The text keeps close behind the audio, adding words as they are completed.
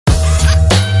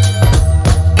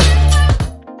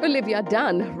Olivia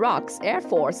Dunne rocks Air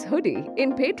Force hoodie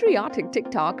in Patriotic.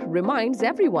 TikTok reminds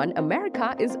everyone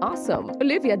America is awesome.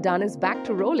 Olivia Dunne is back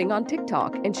to rolling on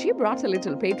TikTok, and she brought a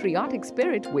little patriotic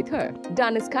spirit with her.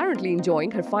 Dunne is currently enjoying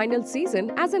her final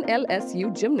season as an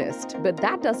LSU gymnast, but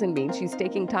that doesn't mean she's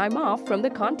taking time off from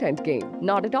the content game.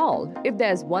 Not at all. If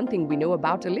there's one thing we know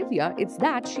about Olivia, it's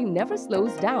that she never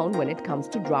slows down when it comes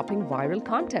to dropping viral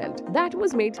content. That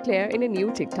was made clear in a new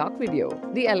TikTok video.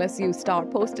 The LSU star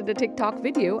posted a TikTok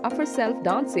video of herself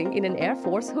dancing in an Air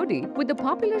Force hoodie with the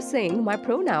popular saying, "My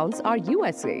pronouns are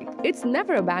USA." It's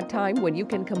never a bad time when you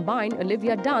can combine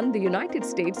Olivia Dunne, the United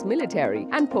States military,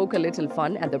 and poke a little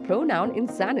fun at the pronoun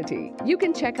insanity. You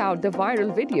can check out the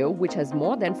viral video, which has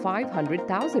more than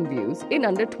 500,000 views in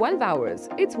under 12 hours.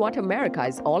 It's what America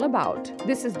is all about.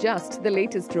 This is just the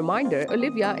latest reminder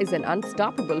Olivia is an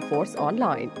unstoppable force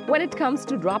online. When it comes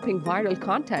to dropping viral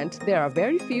content, there are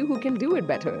very few who can do it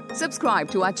better. Subscribe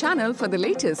to our channel for the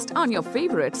latest on your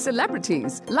favorite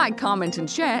celebrities. Like, comment, and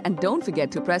share, and don't forget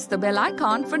to press the bell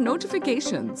icon for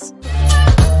notifications.